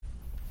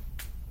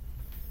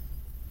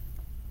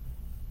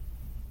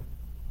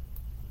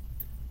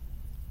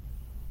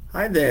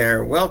Hi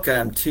there.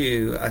 Welcome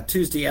to a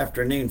Tuesday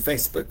afternoon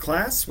Facebook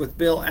class with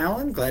Bill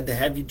Allen. Glad to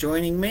have you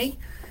joining me.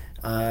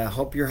 I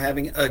hope you're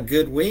having a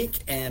good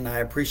week, and I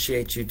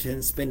appreciate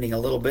you spending a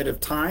little bit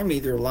of time,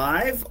 either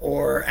live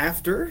or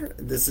after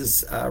this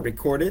is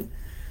recorded,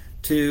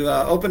 to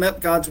open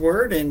up God's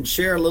Word and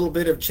share a little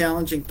bit of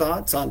challenging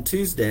thoughts on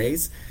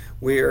Tuesdays.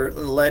 We're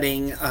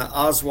letting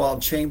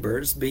Oswald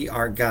Chambers be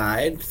our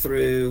guide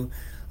through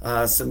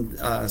some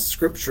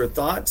scripture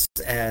thoughts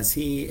as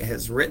he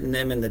has written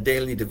them in the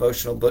daily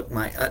devotional book,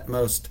 My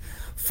Utmost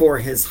for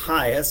His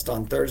Highest.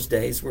 On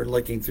Thursdays, we're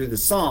looking through the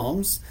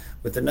Psalms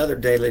with another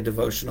daily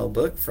devotional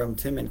book from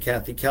Tim and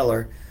Kathy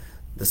Keller,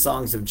 The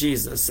Songs of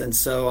Jesus. And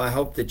so I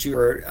hope that you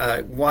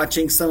are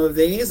watching some of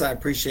these. I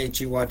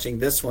appreciate you watching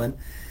this one.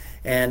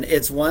 And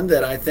it's one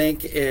that I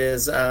think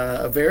is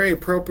a very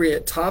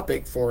appropriate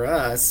topic for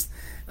us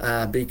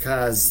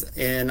because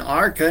in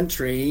our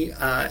country,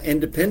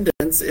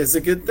 independence is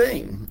a good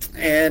thing.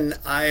 And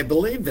I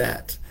believe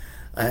that.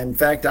 In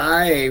fact,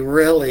 I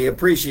really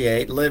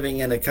appreciate living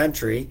in a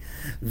country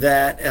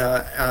that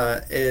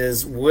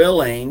is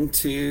willing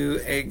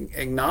to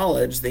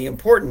acknowledge the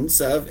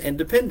importance of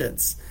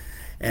independence.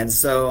 And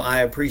so I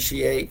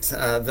appreciate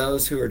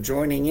those who are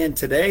joining in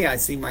today. I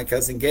see my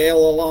cousin Gail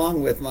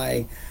along with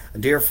my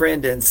dear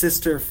friend and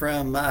sister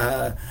from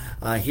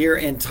here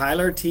in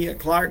Tyler, Tia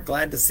Clark.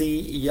 Glad to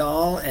see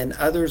y'all and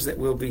others that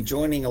will be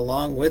joining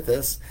along with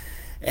us.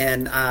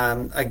 And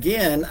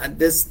again,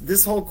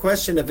 this whole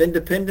question of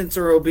independence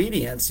or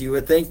obedience, you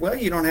would think, well,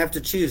 you don't have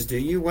to choose, do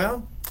you?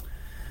 Well,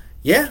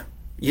 yeah,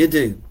 you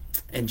do.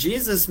 And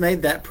Jesus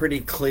made that pretty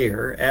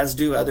clear, as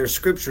do other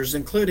scriptures,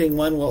 including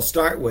one we'll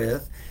start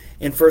with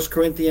in 1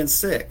 Corinthians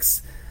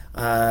 6.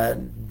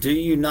 Do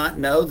you not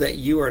know that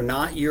you are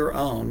not your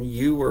own?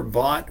 You were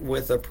bought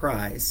with a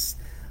price.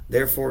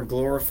 Therefore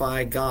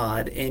glorify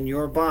God in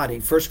your body.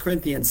 1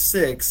 Corinthians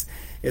 6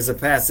 is a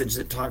passage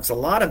that talks a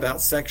lot about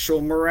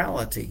sexual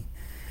morality.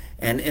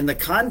 And in the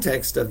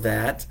context of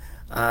that,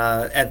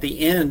 at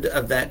the end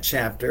of that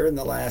chapter, in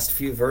the last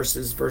few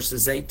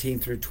verses 18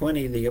 through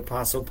 20, the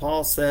Apostle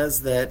Paul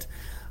says that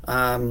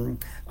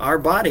our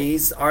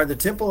bodies are the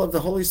temple of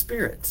the Holy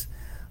Spirit.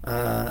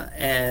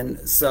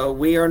 And so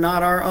we are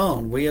not our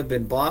own. We have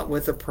been bought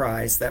with a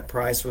price. That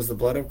price was the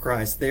blood of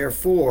Christ.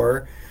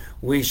 Therefore,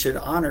 we should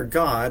honor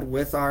God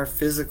with our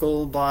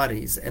physical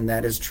bodies. And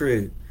that is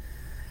true.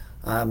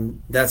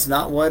 That's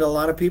not what a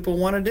lot of people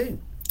want to do.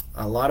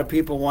 A lot of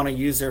people want to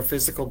use their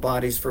physical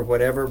bodies for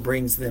whatever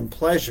brings them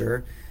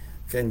pleasure,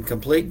 in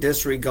complete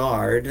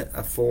disregard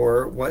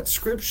for what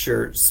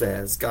Scripture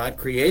says. God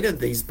created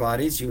these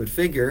bodies. You would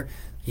figure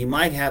He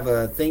might have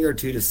a thing or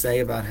two to say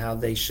about how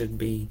they should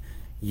be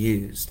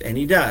used. And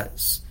He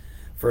does.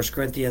 1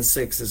 Corinthians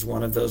 6 is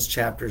one of those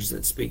chapters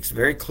that speaks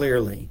very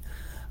clearly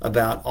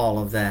about all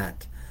of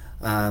that.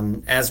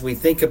 As we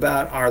think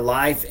about our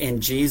life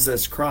in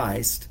Jesus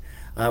Christ,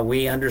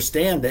 we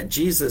understand that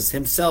Jesus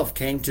Himself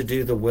came to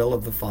do the will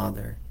of the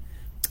Father.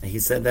 He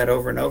said that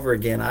over and over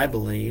again, I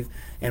believe,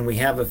 and we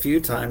have a few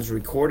times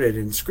recorded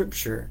in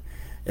Scripture,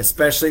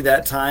 especially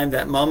that time,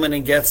 that moment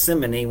in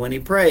Gethsemane when He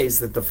prays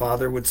that the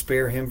Father would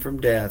spare Him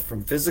from death,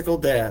 from physical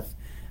death,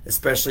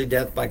 especially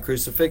death by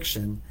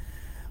crucifixion.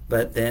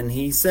 But then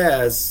He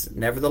says,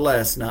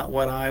 nevertheless, not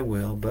what I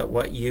will, but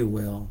what you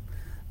will.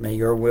 May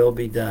your will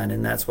be done.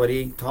 And that's what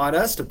He taught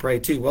us to pray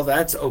too. Well,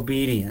 that's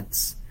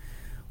obedience.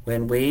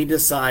 When we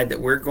decide that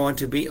we're going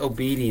to be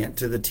obedient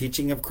to the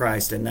teaching of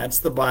Christ, and that's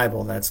the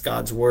Bible, that's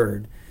God's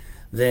Word,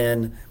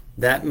 then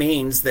that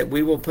means that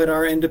we will put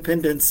our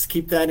independence,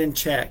 keep that in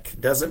check.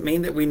 Doesn't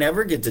mean that we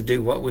never get to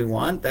do what we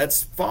want.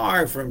 That's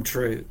far from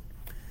true.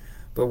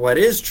 But what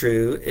is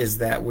true is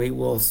that we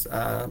will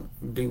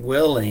be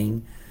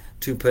willing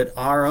to put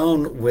our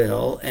own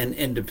will and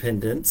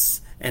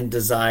independence and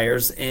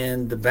desires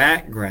in the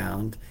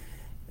background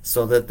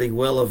so that the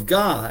will of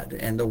God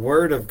and the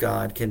Word of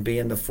God can be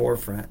in the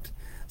forefront,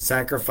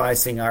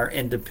 sacrificing our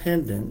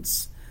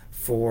independence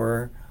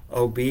for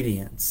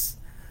obedience.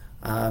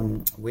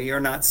 We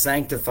are not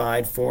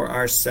sanctified for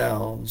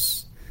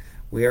ourselves.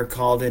 We are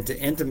called into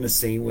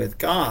intimacy with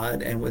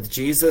God and with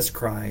Jesus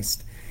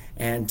Christ,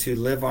 and to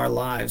live our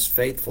lives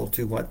faithful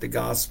to what the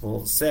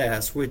gospel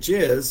says, which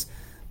is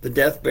the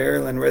death,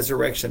 burial, and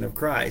resurrection of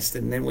Christ.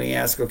 And then we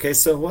ask, okay,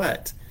 so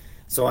what?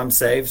 So I'm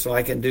saved, so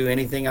I can do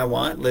anything I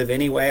want, live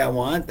any way I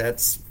want?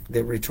 That's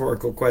the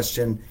rhetorical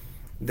question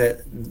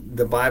that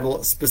the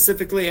Bible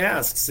specifically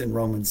asks in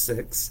Romans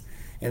 6.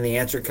 And the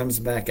answer comes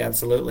back,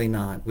 absolutely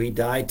not. We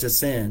died to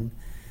sin.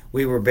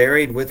 We were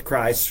buried with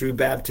Christ through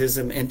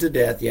baptism into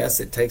death.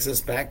 Yes, it takes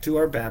us back to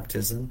our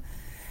baptism.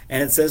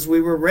 And it says we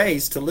were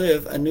raised to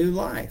live a new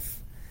life.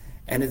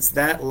 And it's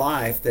that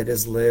life that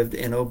is lived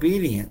in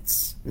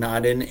obedience,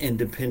 not in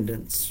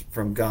independence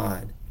from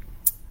God.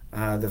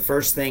 The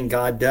first thing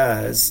God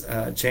does,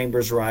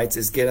 Chambers writes,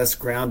 is get us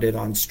grounded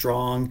on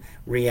strong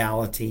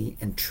reality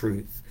and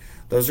truth.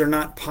 Those are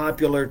not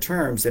popular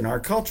terms in our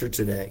culture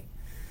today.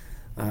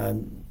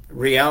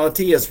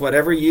 Reality is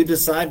whatever you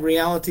decide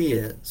reality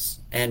is.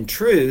 And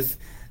truth,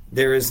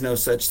 there is no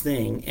such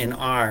thing in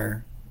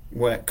our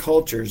what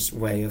culture's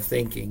way of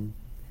thinking.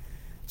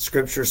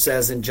 Scripture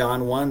says in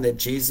John 1 that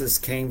Jesus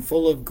came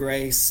full of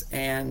grace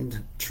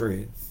and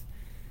truth.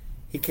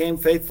 He came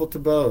faithful to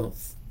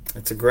both.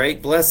 It's a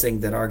great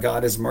blessing that our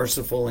God is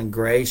merciful and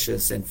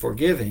gracious and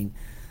forgiving,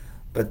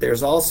 but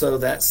there's also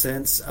that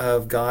sense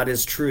of God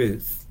is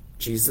truth.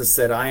 Jesus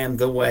said, I am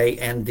the way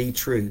and the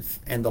truth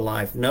and the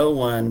life. No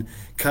one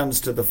comes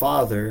to the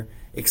Father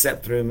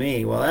except through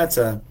me. Well, that's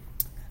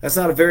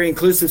not a very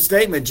inclusive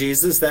statement,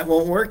 Jesus. That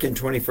won't work in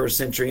 21st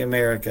century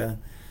America.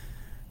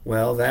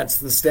 Well, that's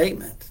the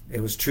statement. It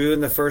was true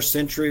in the first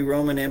century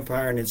Roman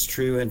Empire, and it's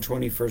true in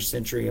 21st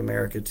century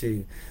America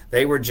too.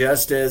 They were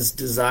just as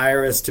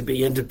desirous to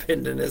be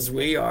independent as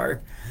we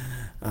are.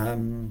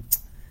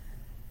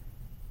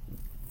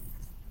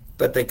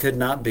 But they could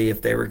not be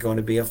if they were going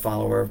to be a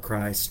follower of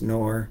Christ,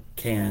 nor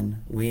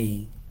can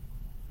we.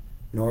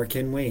 Nor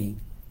can we.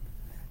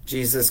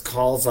 Jesus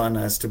calls on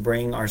us to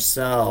bring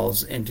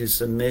ourselves into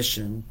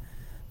submission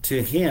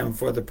to Him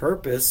for the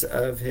purpose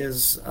of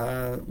His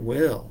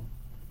will.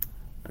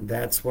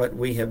 That's what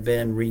we have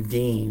been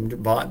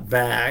redeemed, bought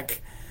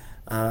back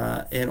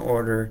in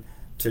order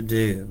to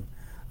do.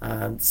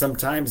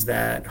 Sometimes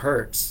that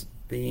hurts.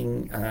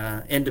 Being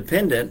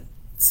independent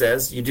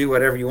says you do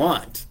whatever you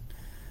want.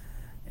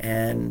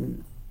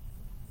 And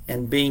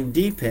being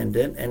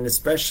dependent, and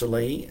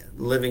especially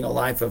living a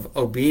life of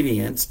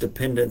obedience,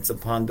 dependence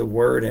upon the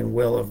word and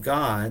will of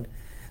God,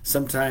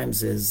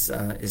 sometimes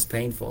is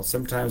painful.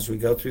 Sometimes we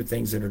go through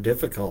things that are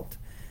difficult.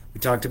 We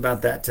talked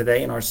about that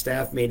today in our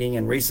staff meeting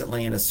and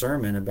recently in a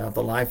sermon about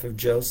the life of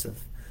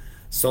Joseph,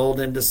 sold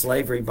into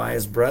slavery by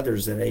his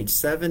brothers at age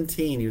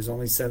 17. He was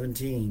only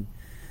 17.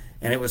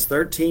 And it was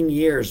 13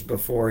 years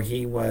before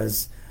he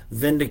was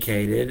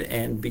vindicated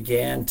and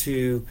began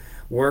to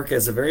work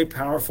as a very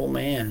powerful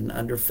man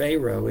under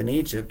Pharaoh in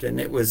Egypt. And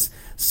it was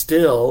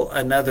still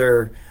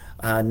another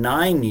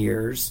 9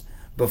 years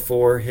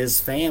before his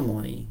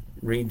family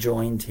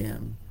rejoined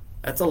him.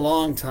 That's a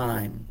long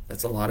time.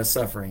 That's a lot of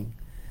suffering.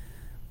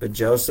 But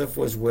Joseph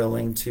was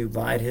willing to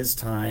bide his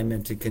time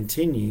and to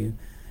continue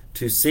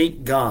to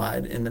seek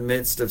God in the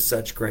midst of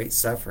such great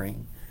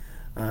suffering.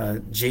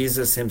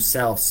 Jesus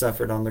himself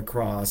suffered on the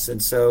cross.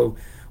 And so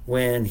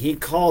when he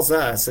calls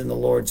us in the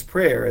Lord's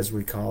Prayer, as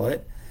we call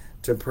it,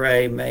 to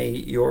pray, may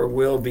your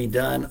will be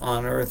done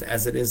on earth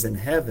as it is in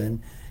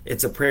heaven,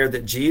 it's a prayer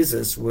that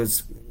Jesus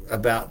was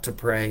about to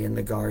pray in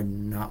the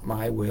garden. Not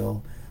my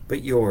will,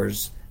 but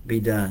yours be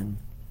done.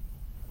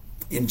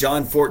 In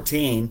John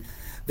 14,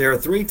 there are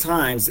 3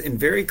 times in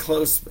very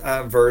close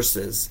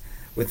verses,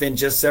 within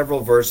just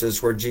several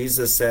verses, where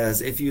Jesus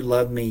says, if you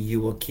love me, you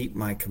will keep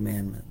my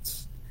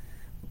commandments.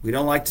 We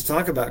don't like to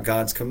talk about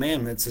God's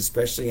commandments,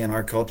 especially in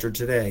our culture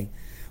today.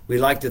 We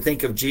like to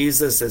think of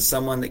Jesus as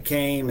someone that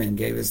came and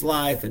gave his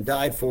life and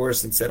died for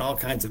us and said all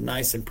kinds of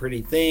nice and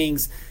pretty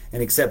things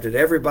and accepted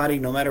everybody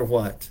no matter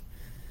what,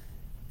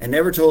 and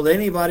never told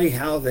anybody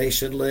how they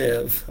should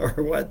live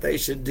or what they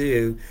should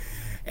do.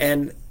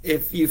 And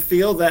if you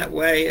feel that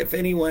way, if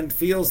anyone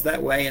feels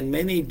that way, and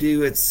many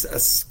do, it's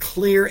a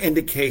clear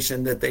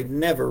indication that they've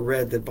never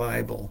read the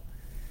Bible.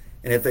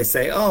 And if they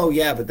say, oh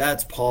yeah, but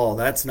that's Paul,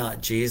 that's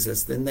not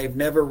Jesus, then they've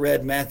never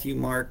read Matthew,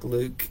 Mark,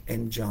 Luke,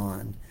 and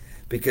John.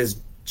 Because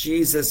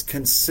Jesus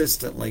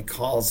consistently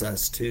calls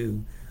us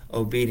to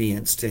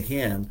obedience to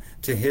Him,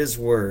 to His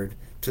word,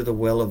 to the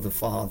will of the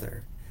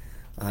Father.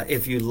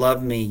 If you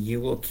love me, you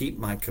will keep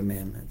my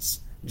commandments,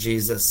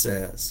 Jesus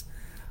says.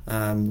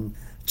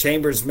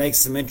 Chambers makes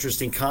some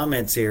interesting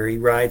comments here. He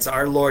writes,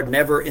 our Lord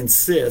never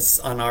insists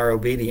on our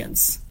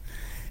obedience.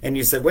 And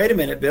you said, wait a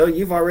minute, Bill,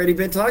 you've already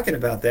been talking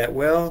about that.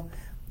 Well,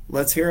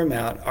 let's hear him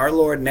out. Our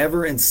Lord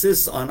never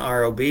insists on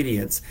our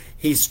obedience.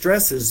 He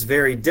stresses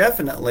very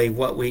definitely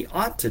what we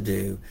ought to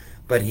do,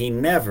 but He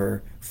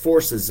never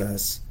forces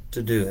us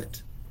to do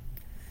it.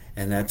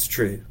 And that's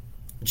true.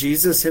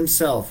 Jesus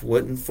Himself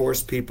wouldn't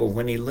force people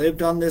when He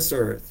lived on this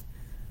earth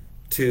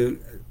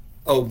to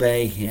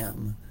obey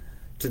Him,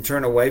 to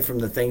turn away from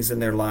the things in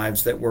their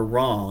lives that were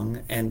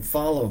wrong and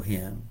follow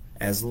Him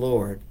as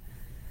Lord.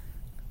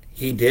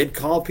 He did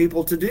call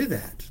people to do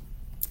that,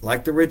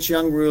 like the rich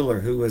young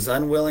ruler who was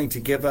unwilling to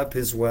give up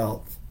his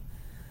wealth.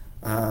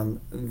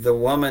 The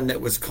woman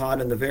that was caught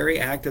in the very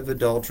act of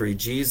adultery,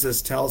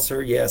 Jesus tells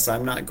her, yes,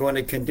 I'm not going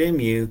to condemn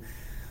you,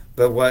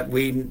 but what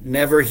we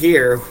never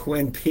hear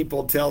when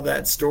people tell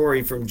that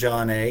story from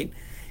John 8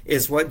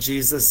 is what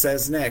Jesus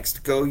says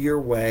next. Go your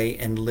way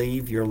and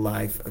leave your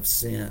life of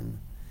sin.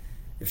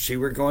 If she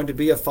were going to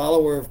be a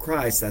follower of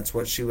Christ, that's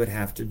what she would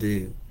have to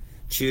do.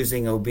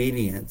 Choosing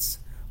obedience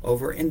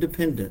over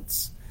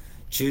independence.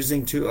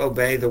 Choosing to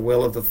obey the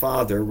will of the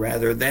Father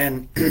rather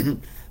than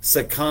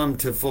succumb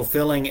to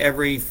fulfilling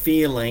every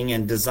feeling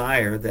and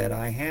desire that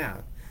I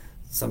have.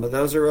 Some of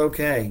those are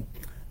okay.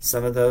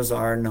 Some of those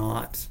are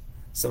not.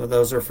 Some of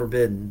those are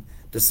forbidden.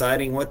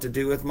 Deciding what to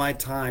do with my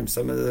time.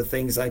 Some of the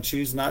things I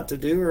choose not to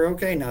do are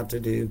okay not to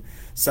do.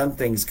 Some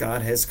things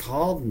God has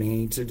called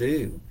me to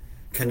do.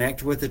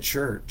 Connect with the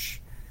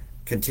church.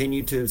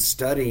 Continue to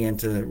study and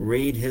to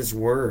read His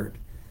Word.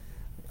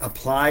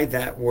 apply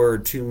that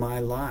word to my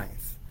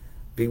life.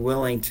 Be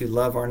willing to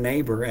love our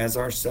neighbor as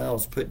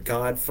ourselves. Put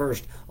God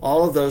first.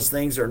 All of those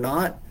things are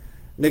not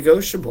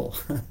negotiable.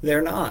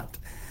 They're not.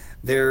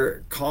 They're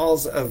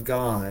calls of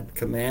God,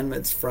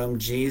 commandments from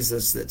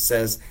Jesus that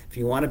says, if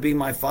you want to be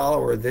my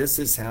follower, this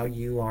is how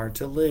you are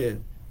to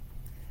live.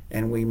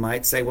 And we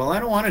might say, well, I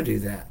don't want to do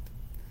that.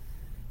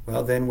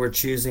 Well, then we're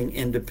choosing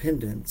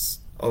independence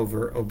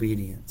over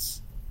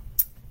obedience.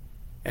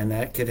 And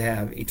that could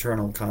have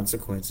eternal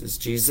consequences.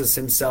 Jesus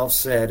himself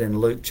said in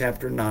Luke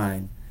chapter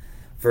 9,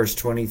 verse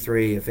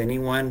 23, if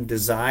anyone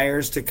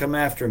desires to come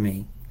after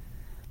me,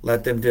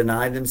 let them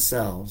deny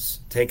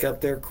themselves, take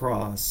up their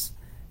cross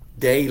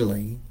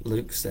daily,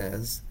 Luke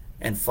says,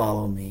 and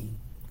follow me.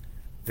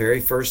 Very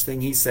first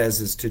thing he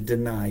says is to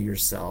deny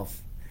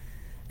yourself.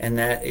 And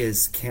that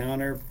is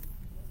counter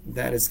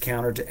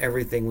to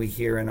everything we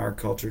hear in our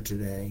culture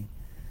today.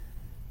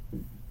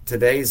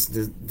 Today's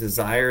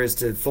desire is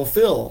to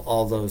fulfill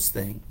all those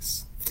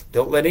things.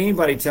 Don't let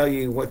anybody tell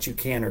you what you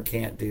can or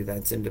can't do.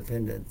 That's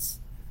independence.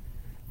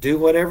 Do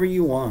whatever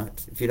you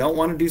want. If you don't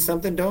want to do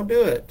something, don't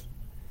do it.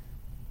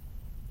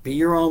 Be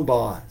your own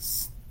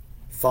boss.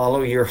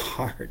 Follow your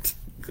heart.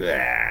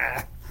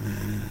 It's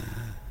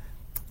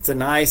a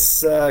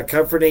nice,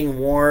 comforting,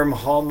 warm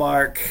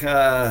hallmark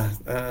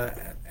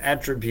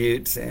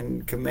attribute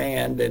and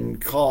command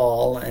and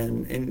call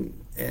and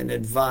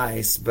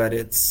advice, but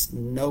it's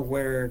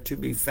nowhere to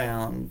be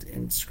found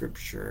in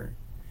Scripture.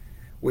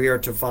 We are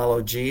to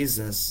follow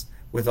Jesus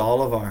with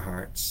all of our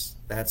hearts.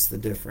 That's the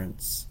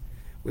difference.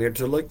 We are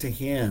to look to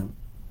him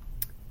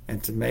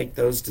and to make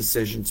those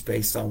decisions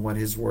based on what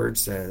his word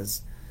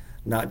says,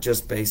 not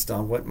just based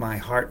on what my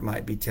heart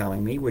might be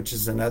telling me, which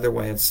is another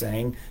way of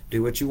saying,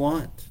 do what you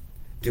want,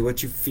 do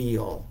what you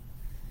feel.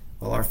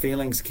 Well, our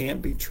feelings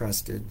can't be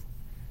trusted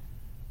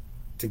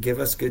to give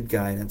us good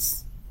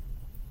guidance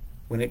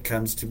when it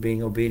comes to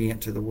being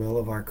obedient to the will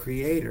of our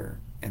Creator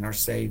and our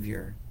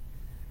Savior.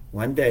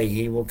 One day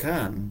he will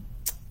come,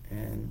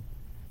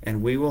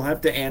 and we will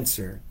have to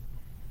answer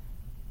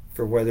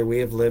for whether we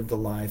have lived a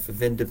life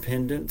of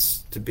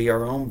independence, to be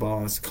our own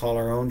boss, call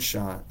our own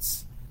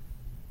shots,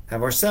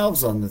 have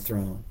ourselves on the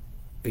throne,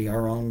 be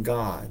our own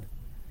God,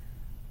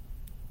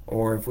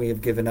 or if we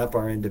have given up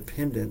our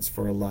independence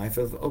for a life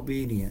of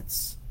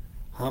obedience,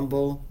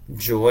 humble,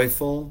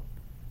 joyful,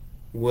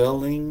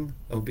 willing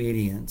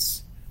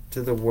obedience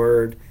to the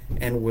word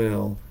and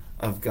will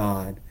of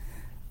God.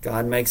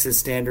 God makes his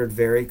standard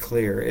very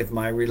clear. If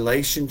my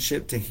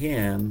relationship to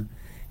him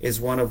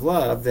is one of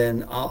love,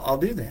 then I'll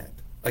do that.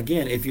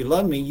 Again, if you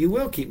love me, you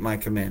will keep my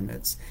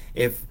commandments.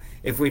 If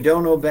we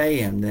don't obey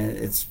him, then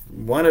it's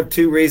one of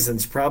two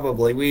reasons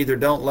probably. We either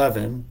don't love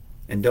him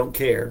and don't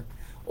care,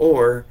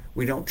 or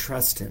we don't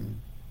trust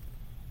him.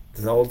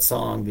 The old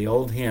song, the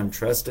old hymn,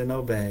 trust and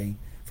obey,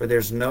 for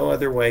there's no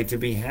other way to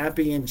be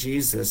happy in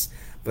Jesus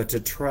but to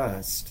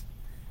trust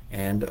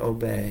and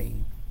obey.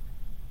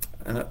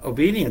 And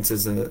obedience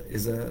is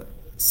a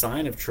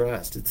sign of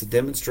trust. It's a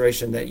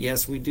demonstration that,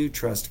 yes, we do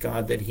trust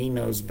God, that he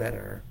knows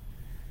better.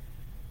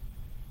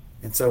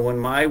 And so when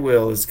my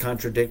will is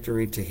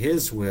contradictory to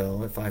his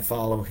will, if I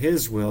follow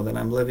his will, then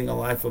I'm living a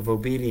life of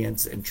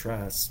obedience and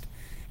trust.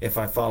 If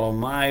I follow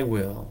my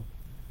will,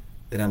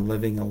 then I'm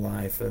living a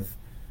life of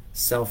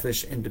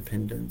selfish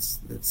independence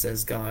that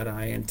says, God,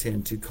 I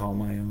intend to call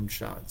my own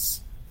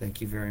shots. Thank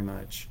you very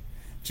much.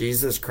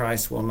 Jesus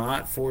Christ will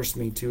not force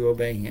me to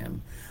obey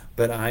him,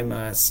 but I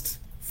must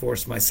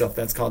force myself.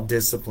 That's called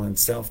discipline,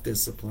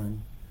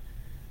 self-discipline.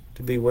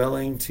 To be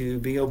willing to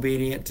be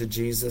obedient to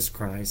Jesus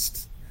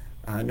Christ,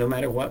 no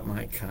matter what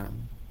might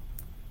come,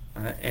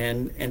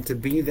 and to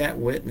be that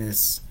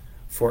witness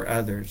for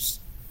others.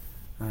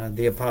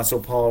 The Apostle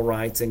Paul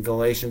writes in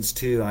Galatians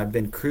 2, I've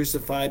been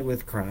crucified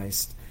with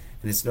Christ,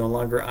 and it's no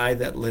longer I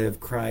that live,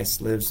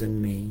 Christ lives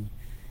in me.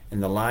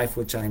 And the life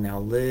which I now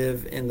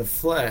live in the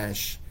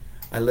flesh,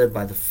 I live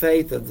by the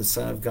faith of the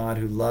Son of God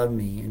who loved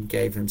me and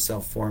gave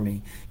himself for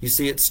me. You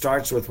see, it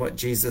starts with what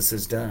Jesus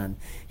has done.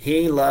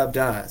 He loved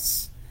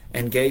us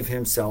and gave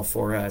himself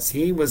for us.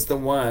 He was the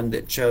one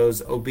that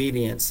chose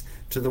obedience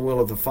to the will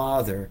of the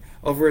Father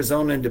over his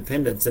own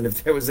independence. And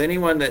if there was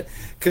anyone that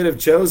could have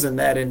chosen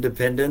that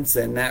independence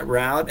and that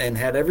route and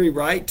had every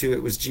right to,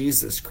 it was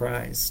Jesus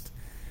Christ.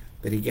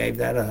 But he gave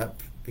that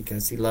up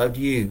because he loved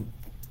you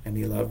and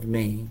he loved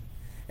me.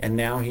 And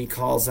now he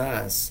calls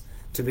us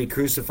to be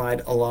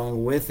crucified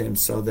along with him,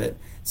 so that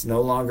it's no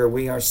longer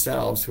we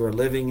ourselves who are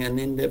living in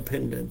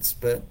independence,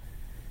 but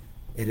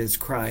it is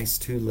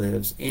Christ who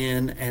lives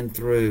in and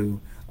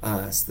through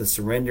us. The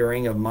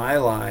surrendering of my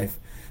life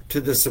to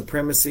the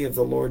supremacy of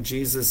the Lord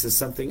Jesus is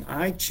something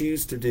I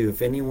choose to do.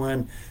 If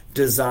anyone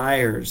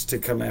desires to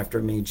come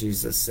after me,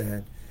 Jesus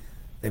said,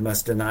 they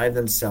must deny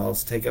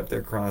themselves, take up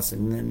their cross,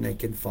 and then they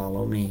can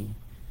follow me.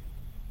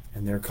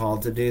 And they're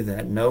called to do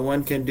that. No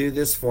one can do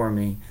this for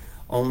me.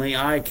 Only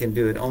I can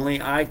do it. Only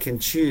I can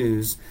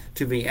choose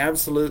to be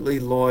absolutely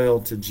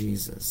loyal to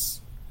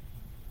Jesus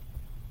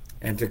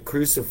and to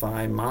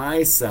crucify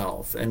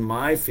myself and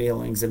my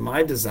feelings and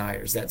my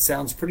desires. That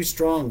sounds pretty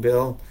strong,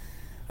 Bill.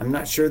 I'm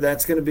not sure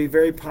that's going to be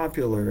very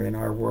popular in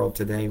our world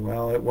today.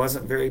 Well, it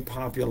wasn't very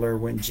popular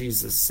when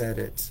Jesus said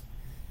it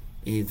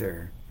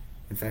either.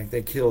 In fact,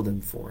 they killed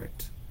him for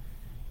it.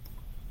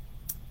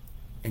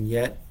 And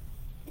yet,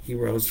 he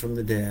rose from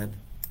the dead.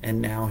 And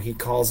now he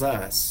calls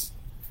us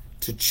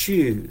to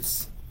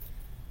choose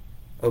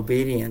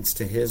obedience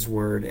to his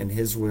word and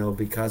his will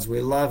because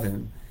we love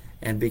him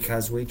and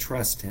because we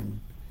trust him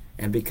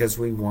and because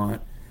we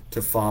want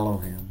to follow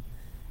him.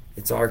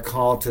 It's our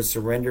call to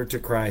surrender to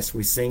Christ.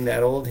 We sing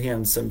that old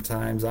hymn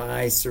sometimes,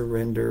 I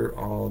surrender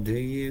all. Do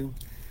you?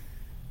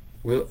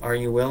 Are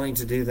you willing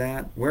to do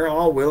that? We're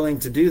all willing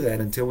to do that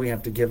until we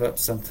have to give up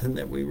something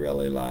that we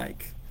really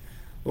like.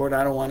 Lord,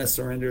 I don't want to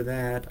surrender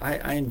that.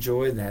 I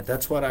enjoy that.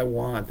 That's what I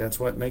want. That's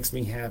what makes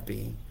me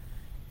happy.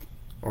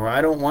 Or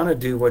I don't want to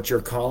do what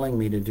you're calling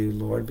me to do,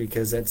 Lord,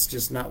 because that's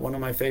just not one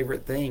of my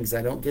favorite things.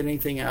 I don't get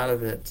anything out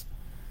of it.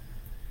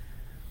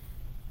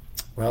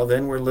 Well,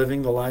 then we're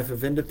living the life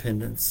of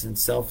independence and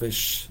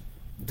selfish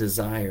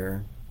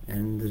desire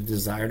and the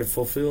desire to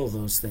fulfill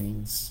those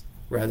things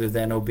rather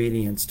than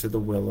obedience to the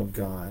will of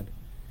God.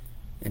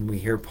 And we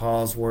hear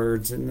Paul's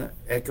words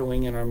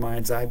echoing in our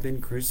minds, I've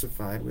been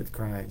crucified with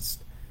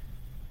Christ.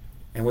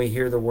 And we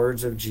hear the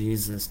words of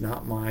Jesus,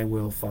 not my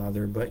will,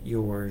 Father, but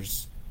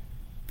yours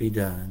be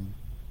done.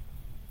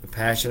 The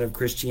passion of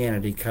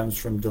Christianity comes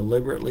from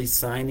deliberately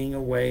signing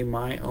away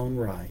my own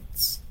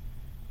rights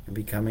and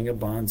becoming a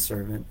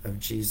bondservant of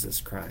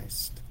Jesus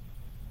Christ.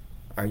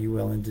 Are you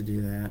willing to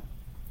do that?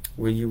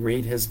 Will you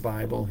read his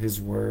Bible,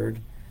 his word,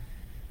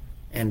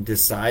 and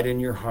decide in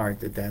your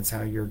heart that that's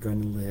how you're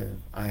going to live?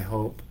 I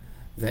hope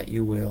that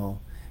you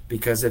will,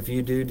 because if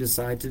you do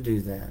decide to do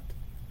that,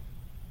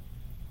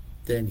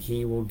 then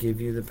he will give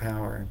you the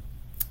power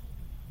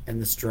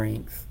and the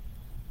strength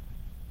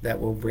that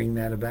will bring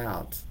that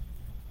about.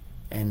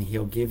 And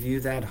he'll give you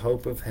that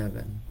hope of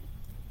heaven,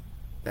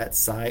 that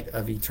sight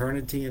of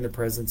eternity in the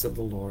presence of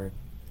the Lord,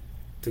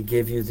 to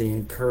give you the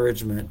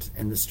encouragement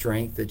and the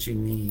strength that you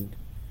need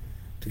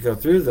to go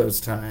through those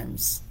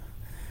times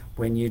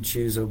when you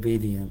choose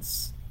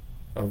obedience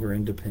over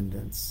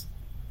independence.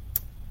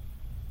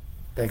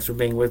 Thanks for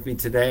being with me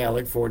today. I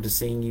look forward to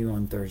seeing you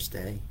on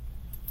Thursday.